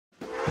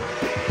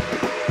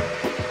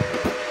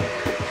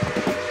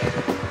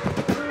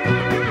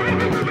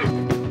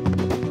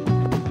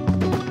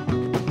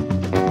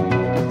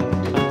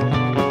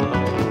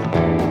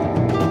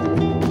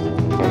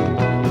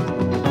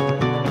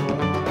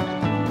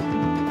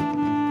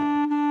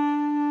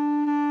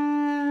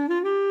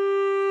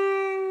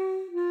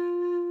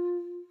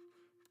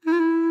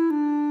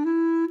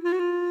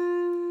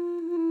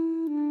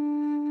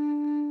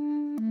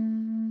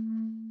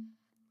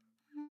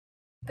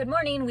Good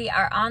morning, we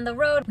are on the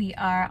road. We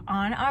are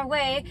on our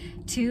way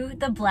to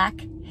the Black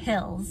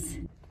Hills.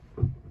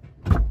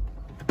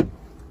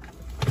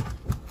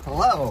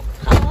 Hello.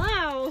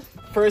 Hello.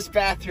 First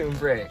bathroom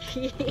break.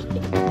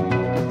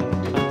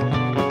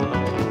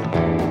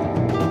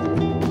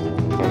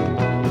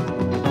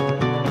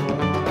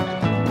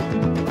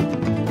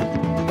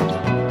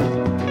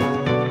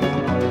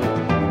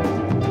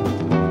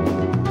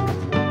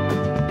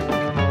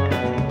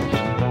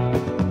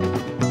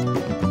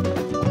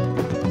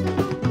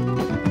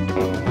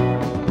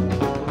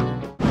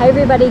 Hi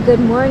everybody, good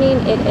morning.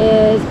 It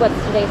is, what's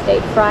today's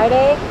date?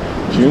 Friday?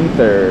 June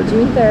 3rd.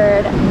 June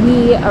 3rd.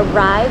 We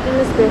arrived in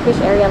the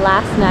Spearfish area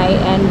last night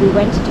and we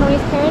went to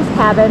Tony's parents'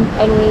 cabin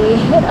and we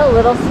hit a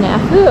little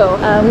snafu.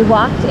 We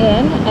walked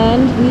in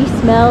and we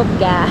smelled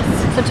gas.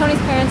 So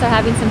Tony's parents are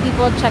having some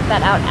people check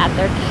that out at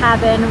their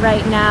cabin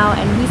right now,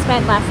 and we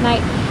spent last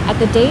night at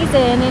the Days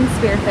Inn in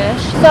Spearfish.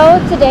 So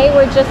today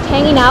we're just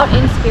hanging out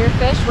in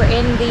Spearfish. We're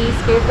in the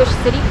Spearfish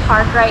City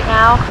Park right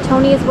now.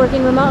 Tony is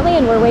working remotely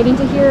and we're waiting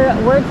to hear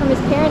word from his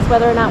parents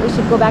whether or not we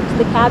should go back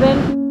to the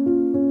cabin.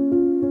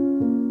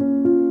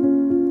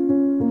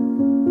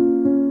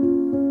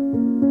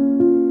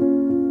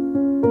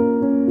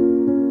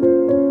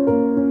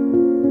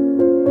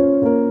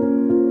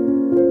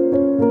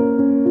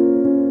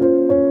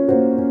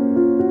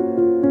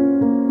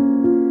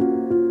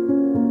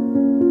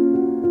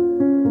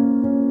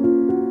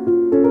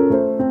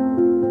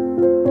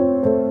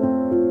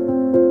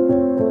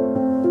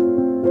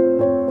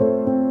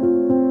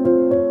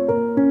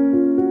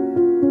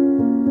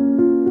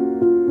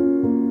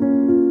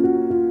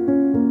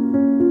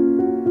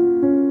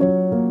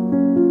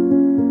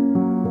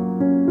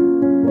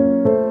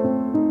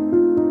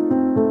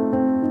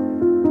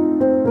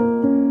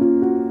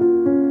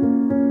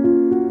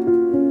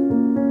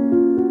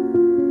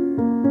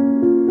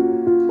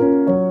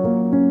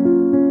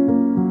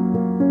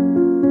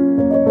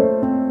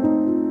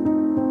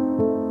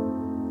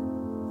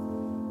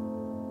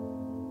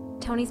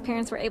 Tony's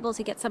parents were able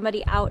to get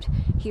somebody out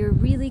here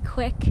really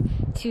quick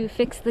to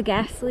fix the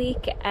gas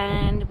leak,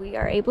 and we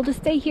are able to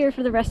stay here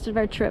for the rest of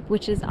our trip,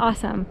 which is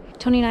awesome.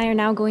 Tony and I are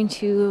now going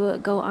to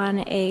go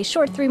on a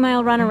short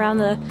 3-mile run around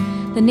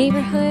the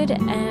neighborhood,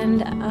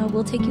 and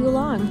we'll take you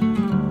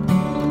along.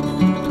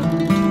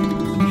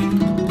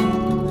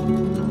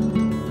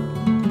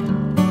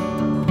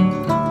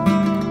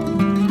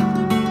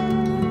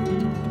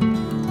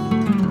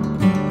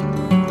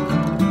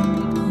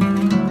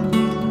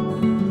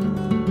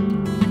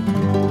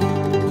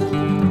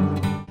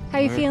 How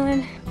you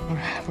feeling?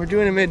 We're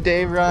doing a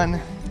midday run.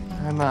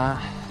 I'm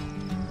not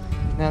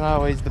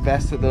always the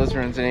best at those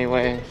runs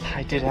anyway.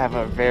 I did have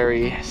a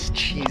very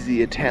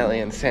cheesy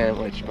Italian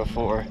sandwich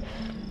before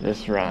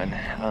this run,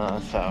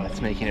 so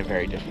it's making it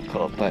very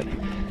difficult, but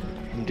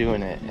I'm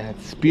doing it, and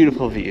it's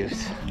beautiful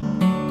views.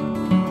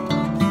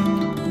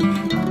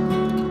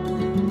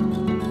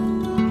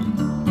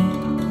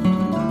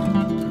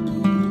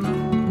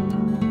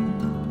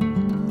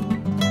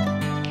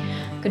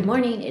 Good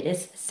morning, it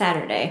is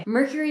Saturday.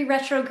 Mercury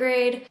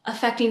retrograde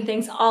affecting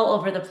things all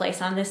over the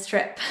place on this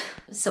trip.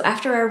 So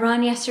after our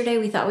run yesterday,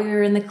 we thought we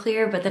were in the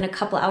clear, but then a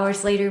couple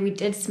hours later, we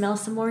did smell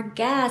some more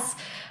gas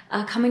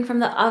coming from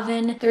the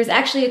oven. There was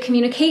actually a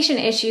communication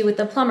issue with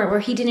the plumber where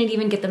he didn't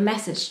even get the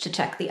message to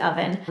check the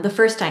oven the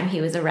first time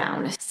he was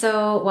around.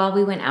 So while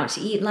we went out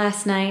to eat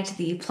last night,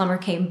 the plumber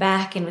came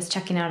back and was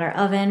checking out our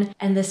oven.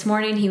 And this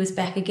morning he was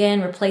back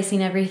again,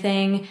 replacing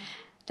everything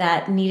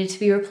that needed to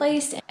be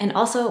replaced. And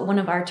also one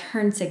of our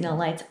turn signal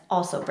lights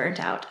also burnt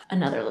out.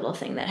 Another little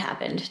thing that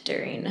happened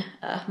during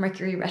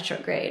Mercury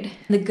retrograde.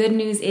 The good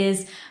news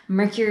is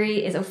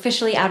Mercury is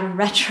officially out of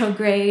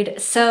retrograde,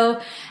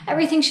 so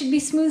everything should be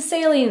smooth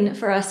sailing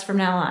for us from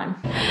now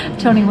on.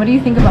 Tony, what do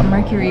you think about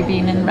Mercury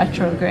being in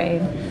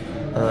retrograde?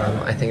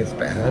 I think it's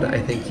bad. I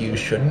think you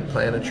shouldn't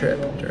plan a trip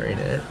during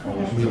it.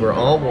 We were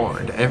all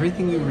warned.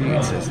 Everything you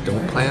read says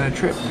don't plan a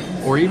trip,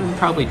 or even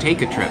probably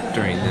take a trip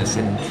during this,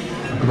 and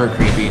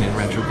Mercury being in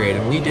retrograde,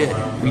 and we did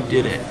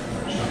it.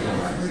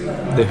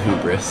 The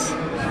hubris.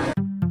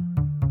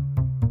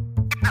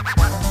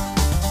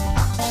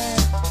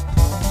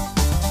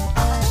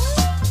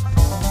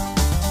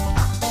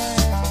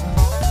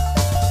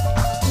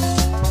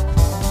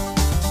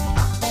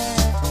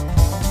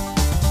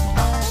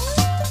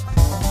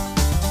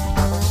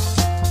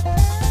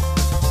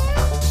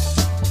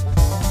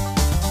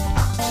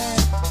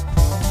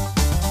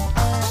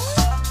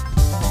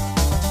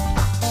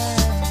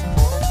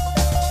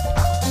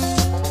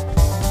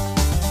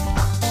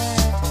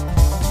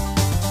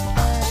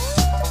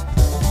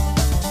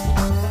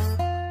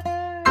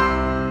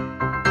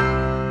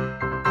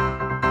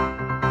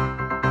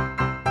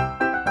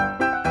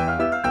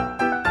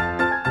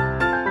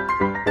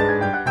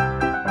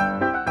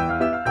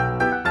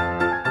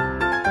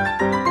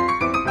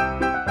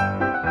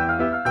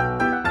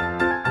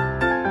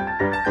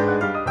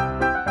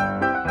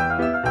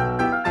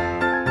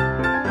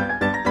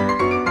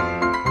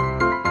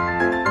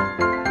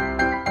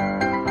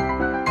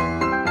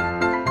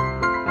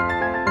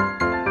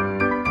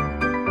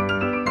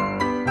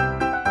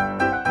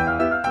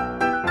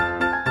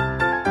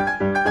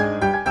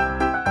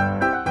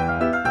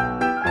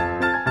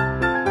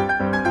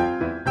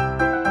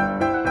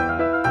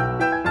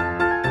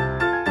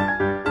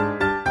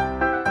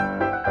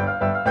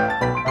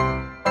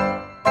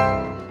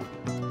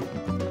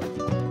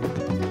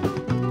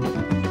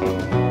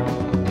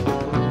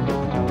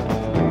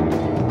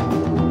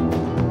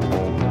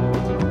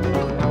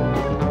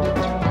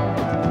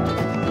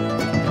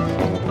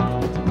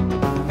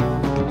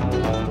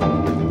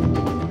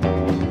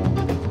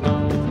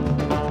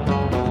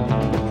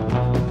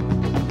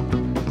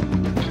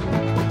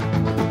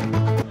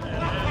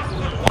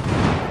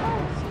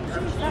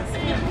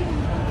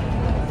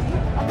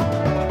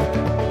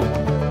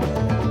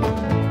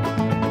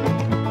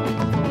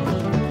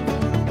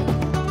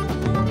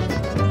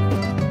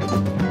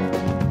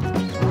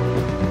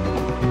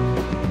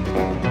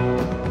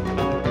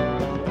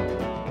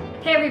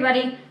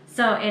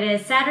 So it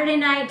is Saturday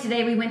night.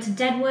 Today we went to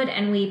Deadwood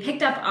and we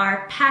picked up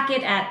our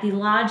packet at the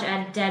lodge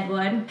at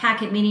Deadwood.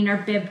 Packet meaning our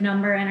bib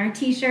number and our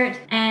t-shirt.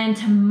 And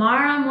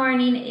tomorrow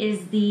morning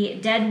is the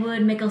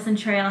Deadwood Mickelson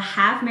Trail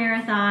half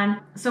marathon.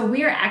 So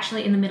we are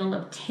actually in the middle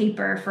of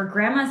taper for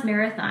Grandma's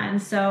marathon.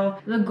 So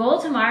the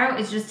goal tomorrow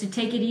is just to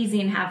take it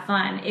easy and have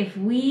fun. If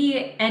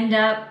we end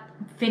up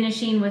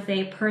finishing with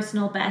a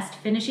personal best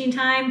finishing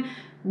time,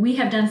 we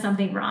have done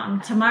something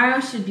wrong. Tomorrow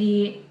should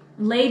be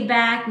laid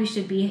back. We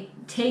should be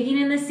taking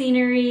in the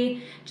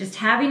scenery, just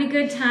having a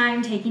good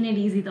time, taking it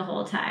easy the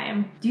whole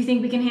time. Do you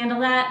think we can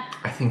handle that?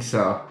 I think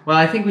so. Well,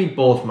 I think we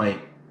both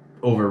might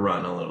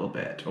overrun a little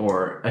bit,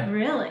 or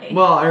really?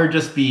 Well, or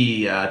just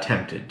be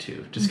tempted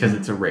to, just because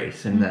it's a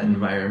race in that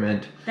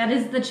environment. That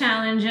is the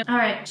challenge. All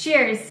right,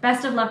 cheers.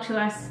 Best of luck to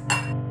us.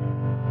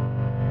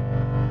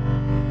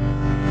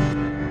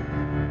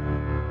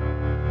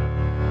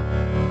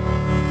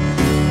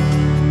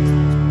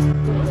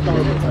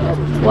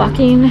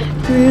 Walking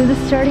through the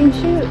starting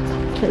chute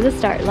to the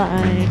start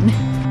line.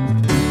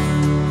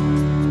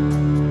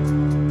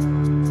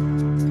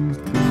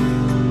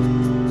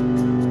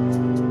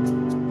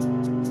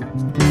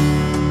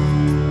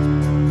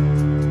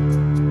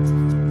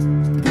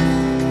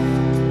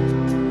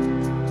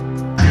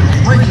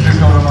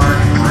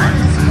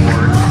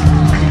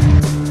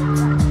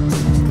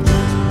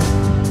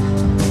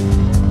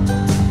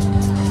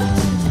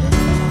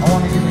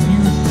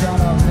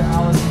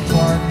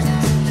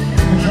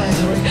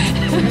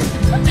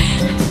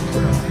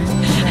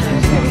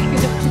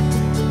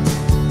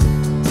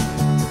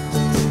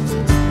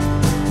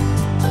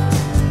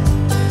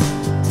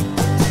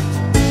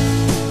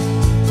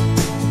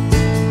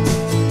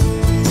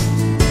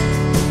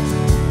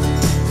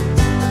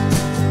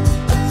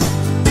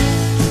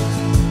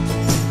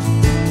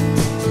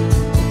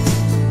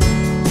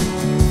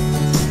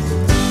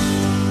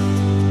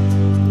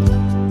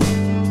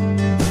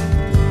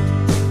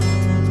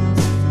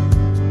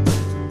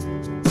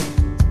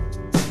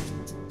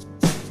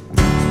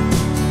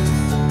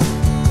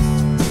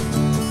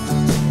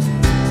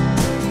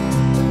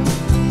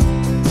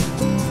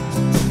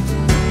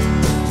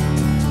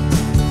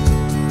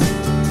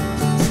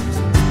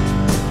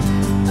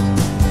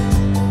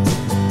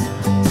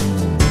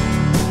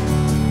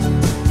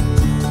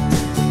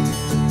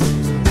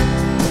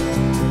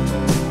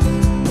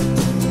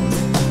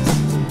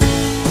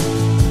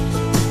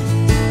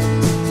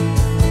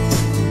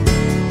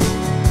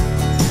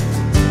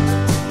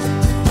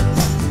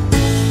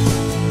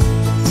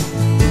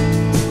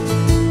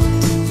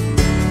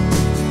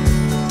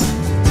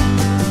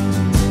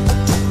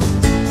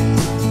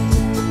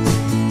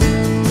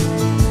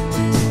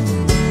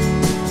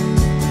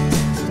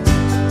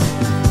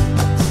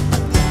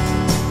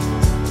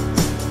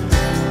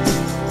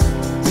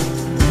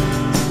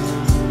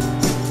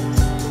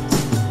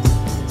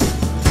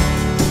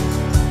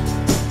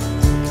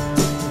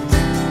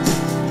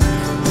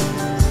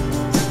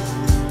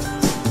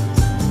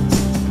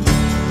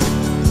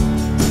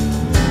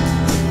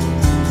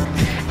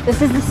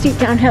 This is the steep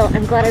downhill.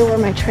 I'm glad I wore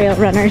my trail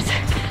runners,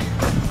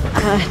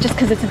 just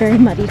because it's very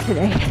muddy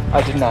today.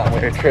 I did not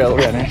wear trail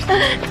runners.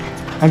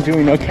 I'm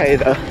doing okay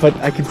though, but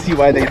I can see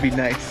why they'd be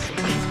nice.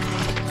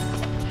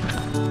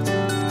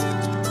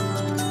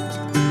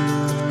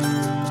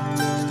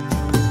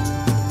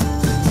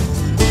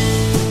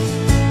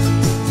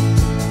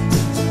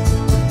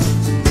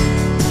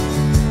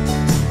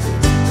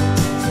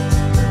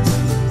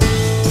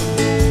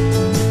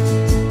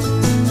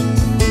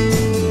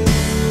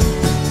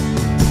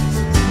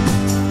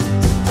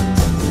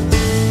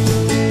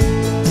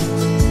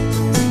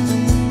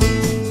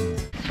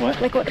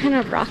 Like, what kind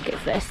of rock is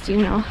this? Do you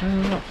know? I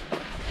don't know.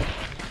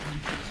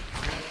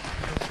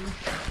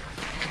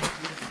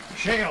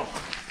 Shale.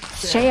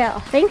 Shale.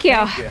 Thank you.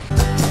 Thank you.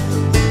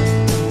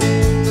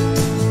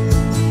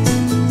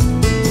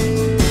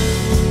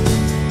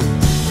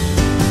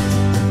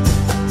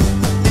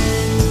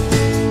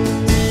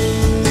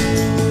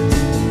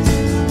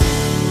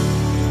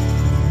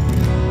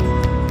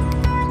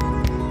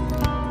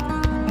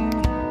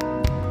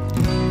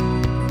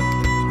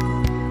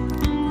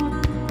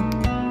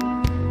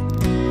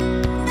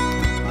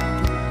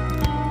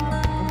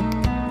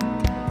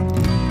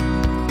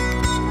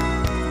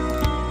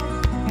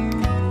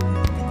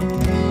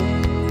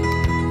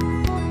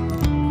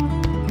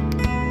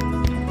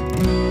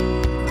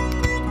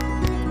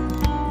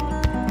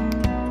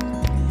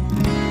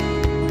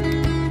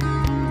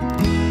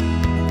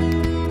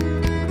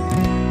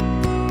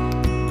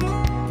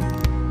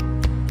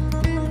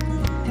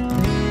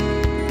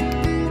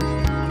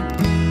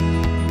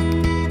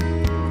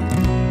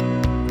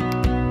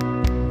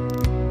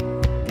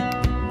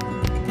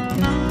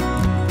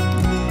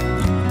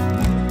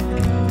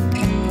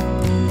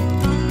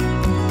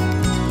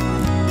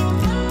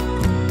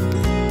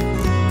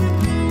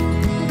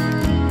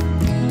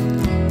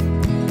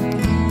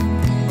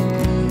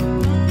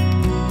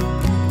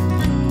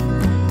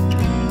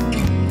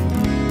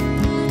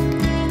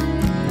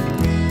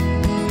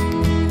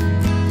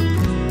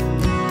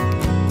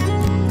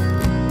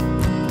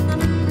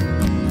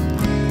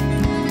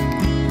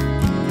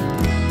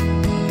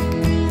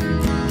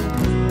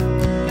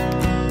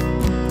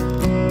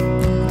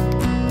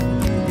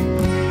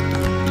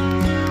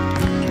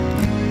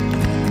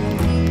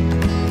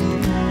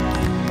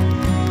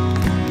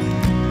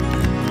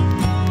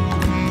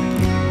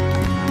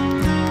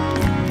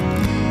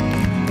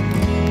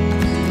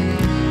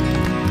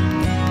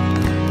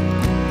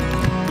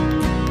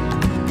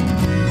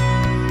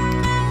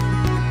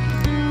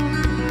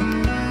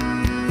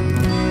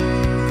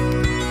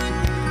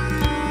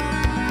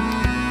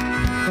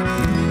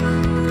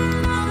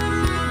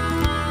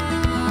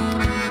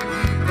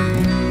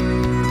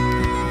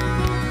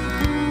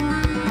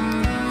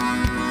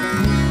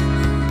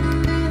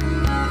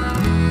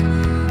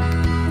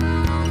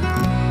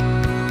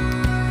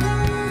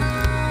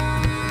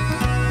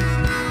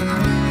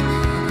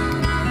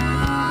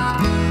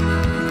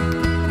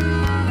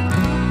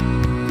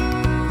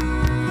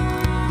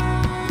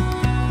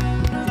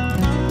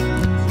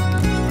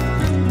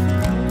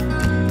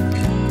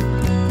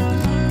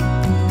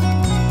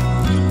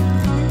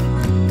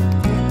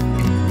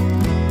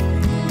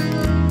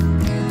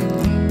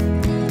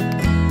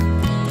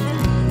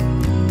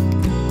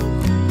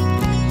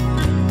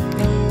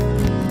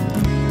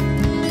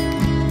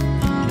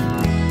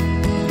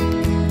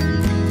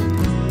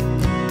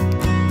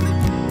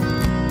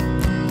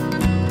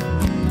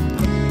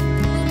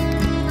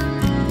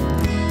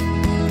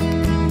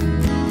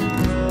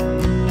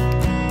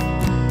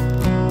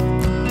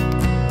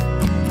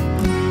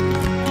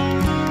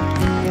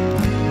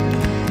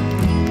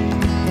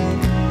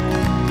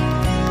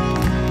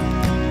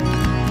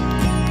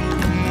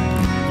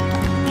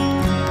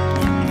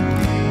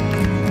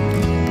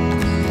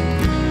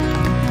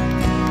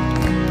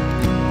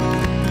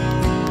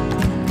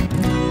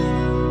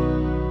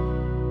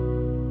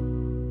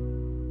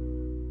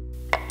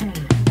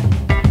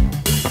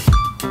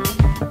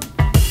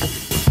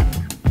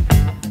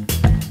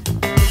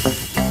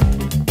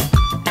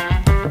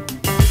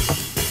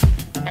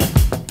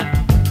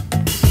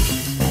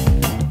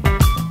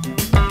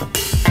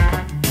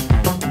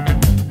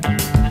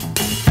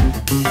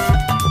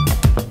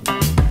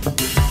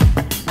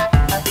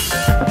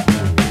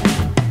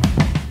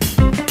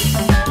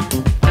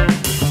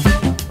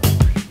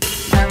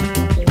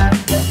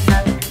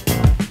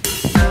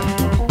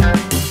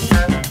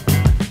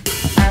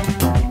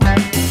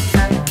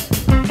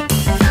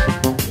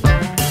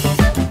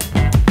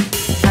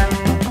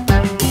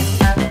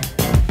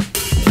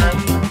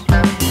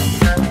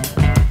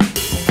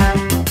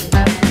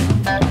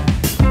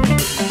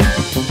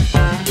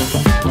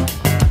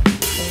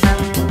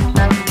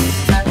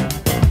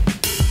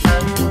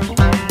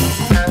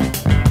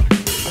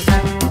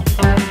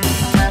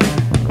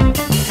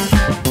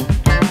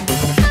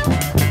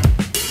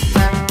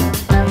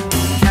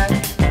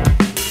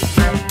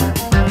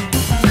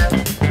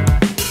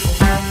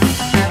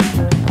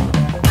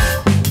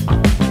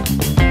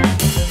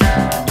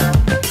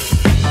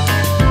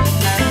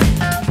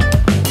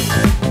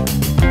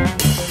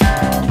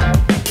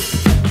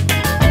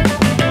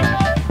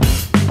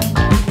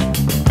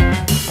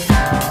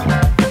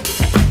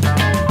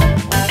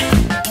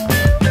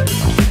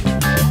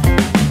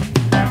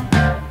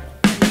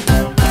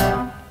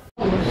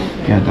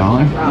 that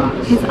dollar?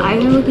 His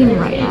eyes are looking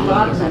right at me.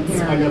 That's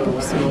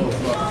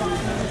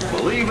oopsie.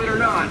 Believe it or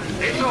not,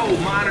 this old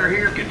miner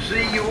here can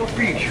see your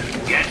future.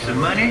 Got some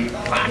money?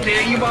 I'll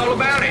tell you all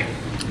about it.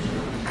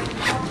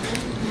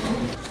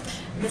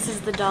 This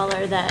is the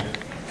dollar that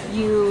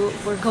you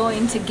were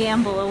going to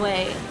gamble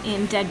away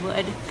in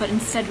Deadwood, but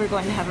instead we're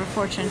going to have our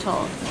fortune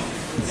told.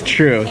 It's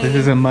true. This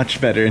is a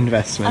much better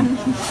investment.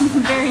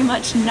 Very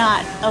much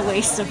not a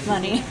waste of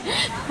money.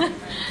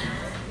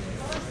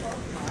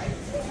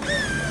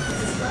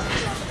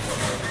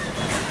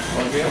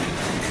 Come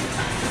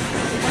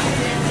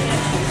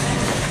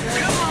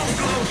on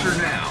closer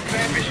now.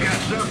 Pappy's got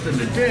something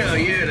to tell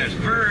you that's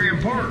very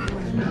important.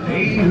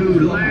 He who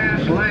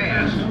laughs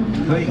last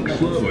thinks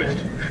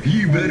slowest.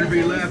 You better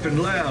be laughing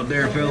loud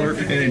there, feller,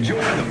 and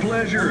enjoy the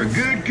pleasure of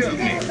good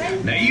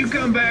company. Now you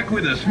come back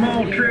with a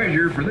small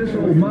treasure for this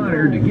old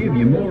miner to give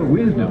you more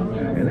wisdom,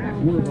 and that's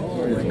worth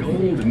all the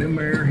gold in them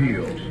there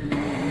hills.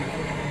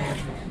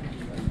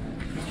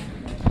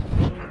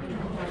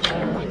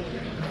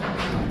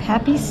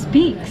 Pappy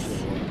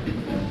speaks.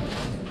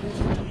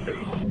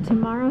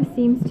 Tomorrow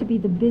seems to be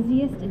the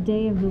busiest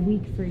day of the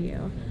week for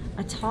you.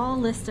 A tall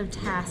list of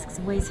tasks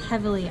weighs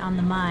heavily on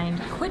the mind.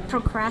 Quit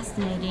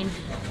procrastinating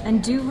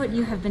and do what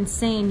you have been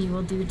saying you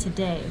will do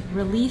today.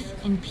 Relief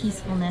and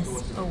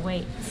peacefulness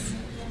awaits.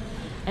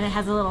 And it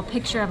has a little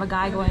picture of a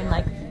guy going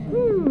like,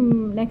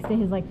 next to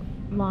his like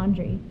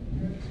laundry.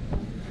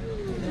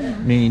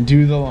 Meaning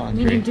do the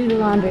laundry. Meaning do the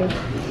laundry.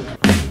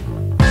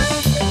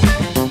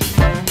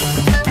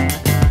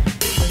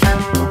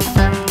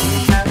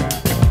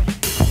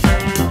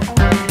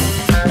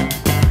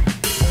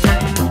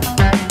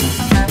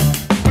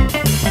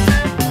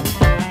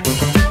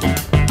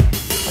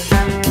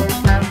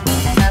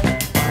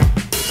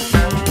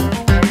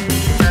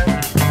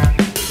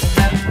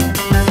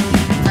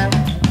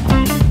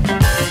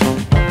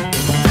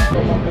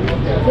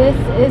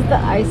 This is the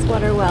ice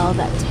water well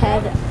that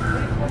Ted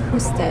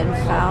Husted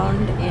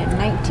found in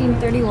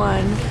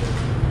 1931,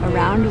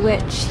 around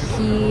which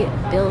he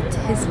built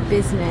his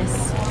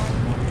business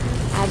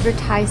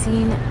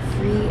advertising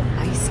free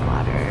ice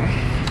water.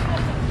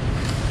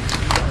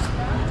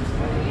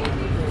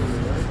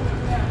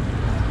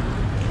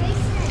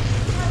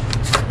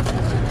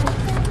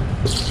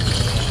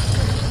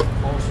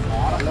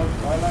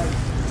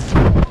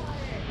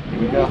 Here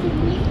we go.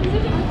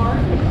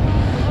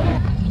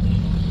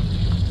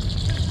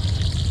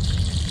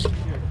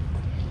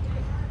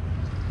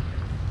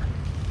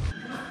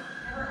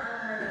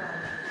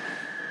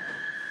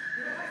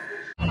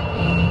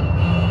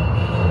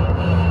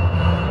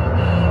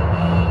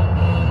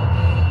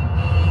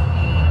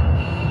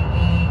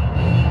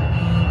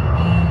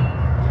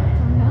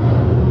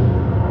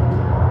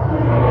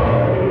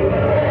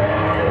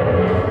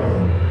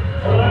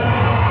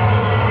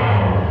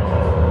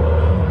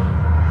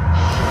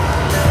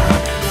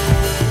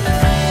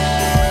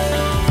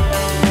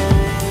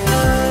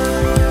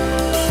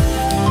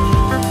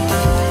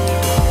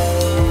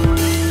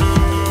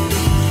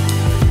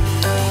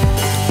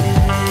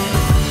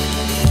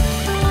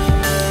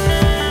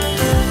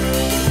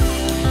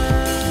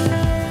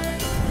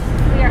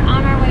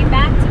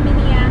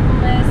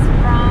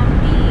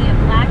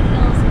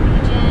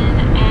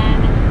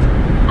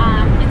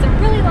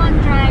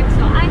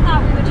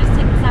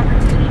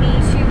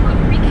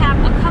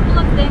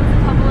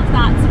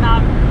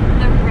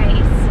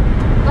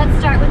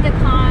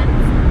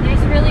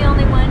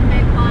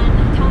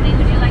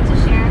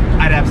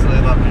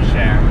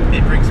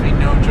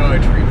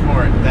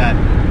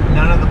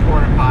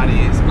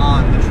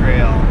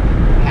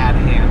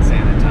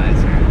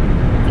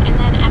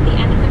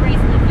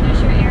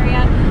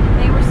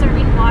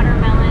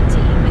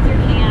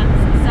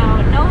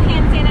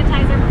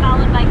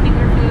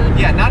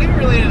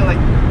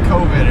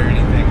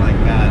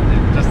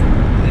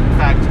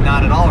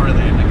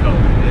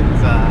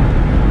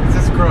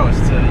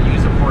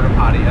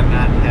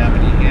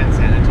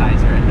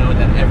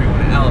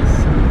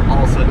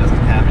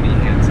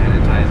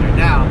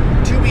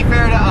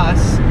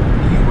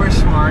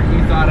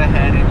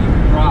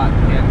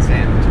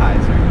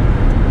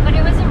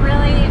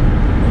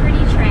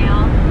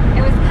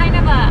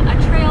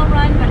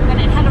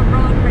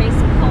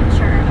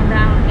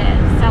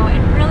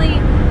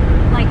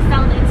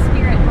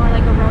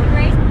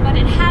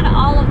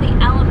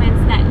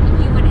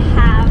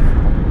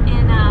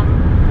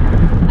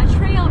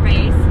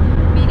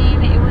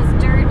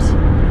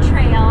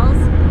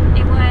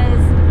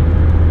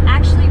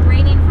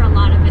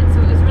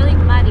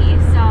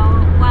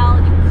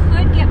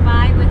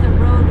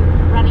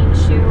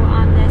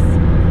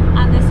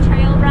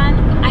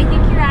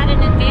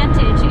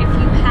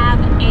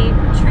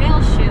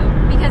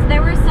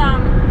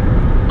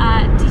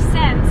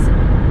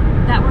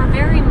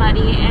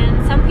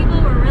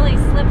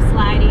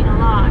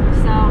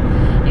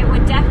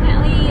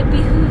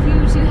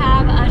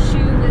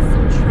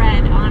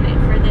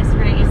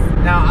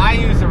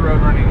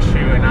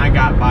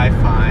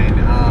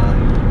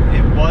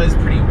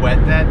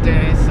 that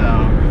day, so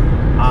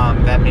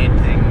that made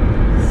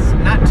things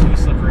not too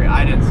slippery. slippery.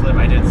 I didn't slip.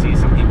 I did see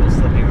some people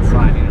slipping and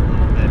sliding a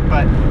little bit.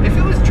 But if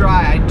it was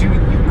dry, you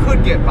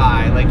could get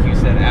by, like you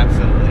said,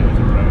 absolutely with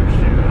a road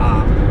shoe.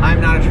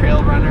 I'm not a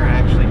trail runner. I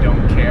actually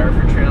don't care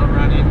for trail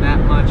running that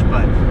much,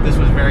 but this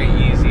was very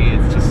easy.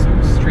 It's just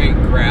straight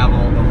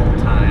gravel the whole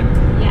time.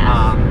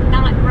 Yeah,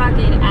 not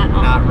rugged at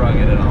all. Not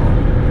rugged at all.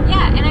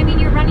 Yeah, and I mean,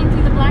 you're running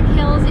through the Black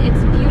Hills.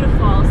 It's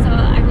beautiful. So,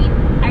 I mean,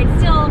 I'd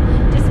still,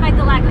 despite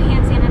the lack of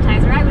hand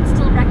sanitizer, I would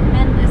still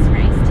recommend this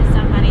race to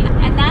somebody.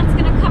 And that's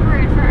going to cover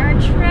it for our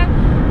trip.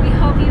 We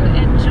hope you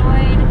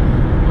enjoyed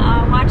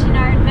watching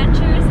our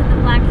adventures in the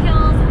Black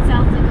Hills in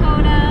South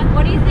Dakota.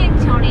 What do you think,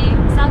 Tony?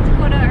 South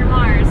Dakota or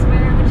Mars?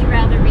 Where would you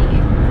rather be?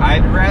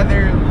 I'd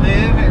rather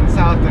live in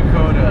South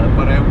Dakota,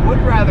 but I would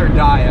rather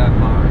die on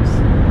Mars.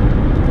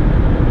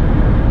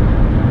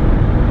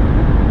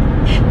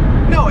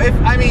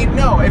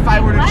 If I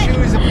were to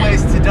choose a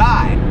place to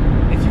die,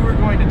 if you were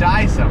going to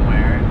die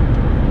somewhere,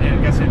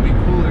 I guess it'd be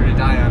cooler to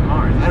die on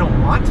Mars. I